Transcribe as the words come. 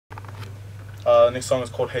Next song is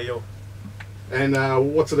called Heyo. And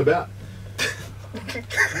what's it about?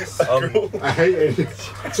 I hate it.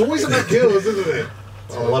 It's always about girls, isn't it?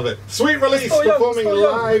 I love it. Sweet Release performing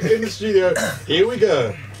live in the studio. Here we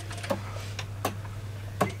go.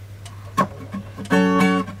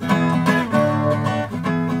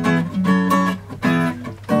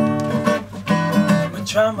 I'm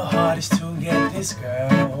trying my hardest to get this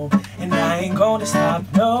girl, and I ain't gonna stop,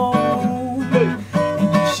 no.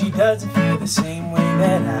 And if she doesn't feel the same way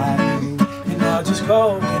that I do, then I'll just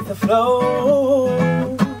go with the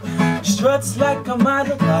flow. Struts like a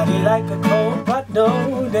model, body like a cold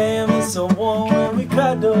bottle. Damn, it's so warm when we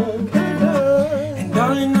cuddle. And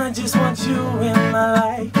darling, I just want you in my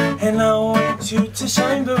life, and I want you to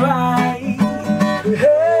shine bright.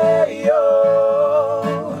 Hey, yo,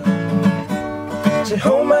 so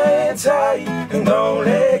hold my hand tight and don't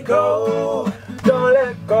let go. Don't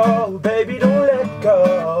let go, baby, don't let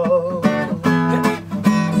go.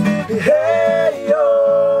 Hey, yo,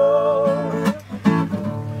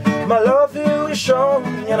 my love for you is shown,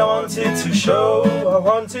 and I wanted to show. I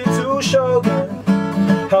wanted to show, girl.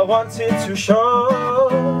 I wanted to show.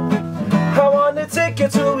 I want to take you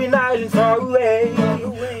to an island far away,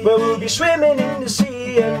 where we'll be swimming in the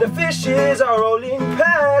sea and the fishes are rolling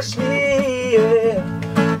past me.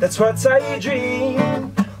 Yeah, that's what I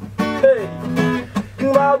dream. Hey,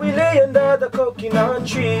 and while we lay under the coconut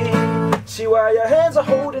tree, see why your hands are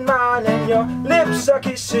holding mine and your lips are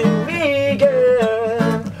kissing me,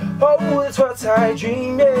 yeah. Oh, that's what I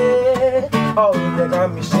dream, yeah. Oh, they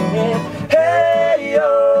got me singing. Hey,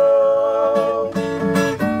 yo,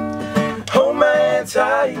 hold my hand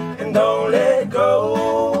tight and don't let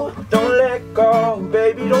go. Don't let go,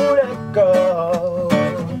 baby, don't let go.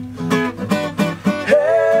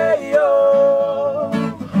 Hey, yo,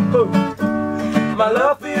 oh. My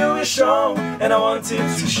love for you is strong, and I wanted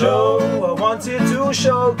to show. I wanted to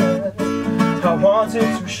show, girl. I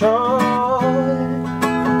wanted to show.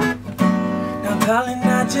 Darling,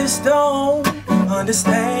 I just don't understand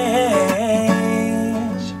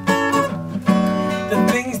the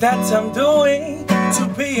things that I'm doing to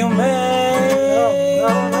be a man.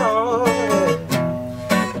 No, no, no.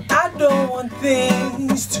 I don't want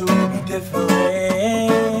things to be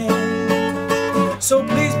different. So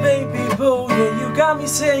please, baby boo, yeah, you got me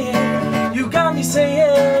saying, you got me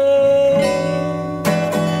saying.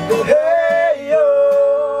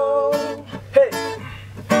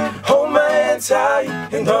 Tight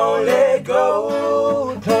and don't let go,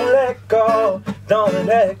 don't let go, don't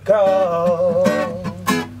let go.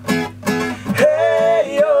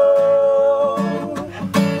 Hey, yo,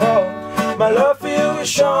 oh, my love for you is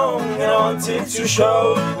strong, and I wanted to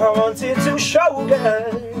show. I wanted to show,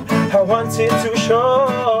 girl. I wanted to show.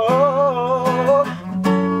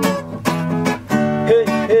 Hey,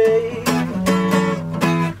 hey,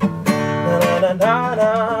 na na na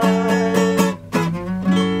na.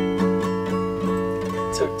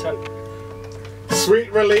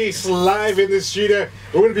 Sweet Release live in the studio.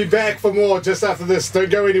 We're going to be back for more just after this. Don't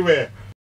go anywhere.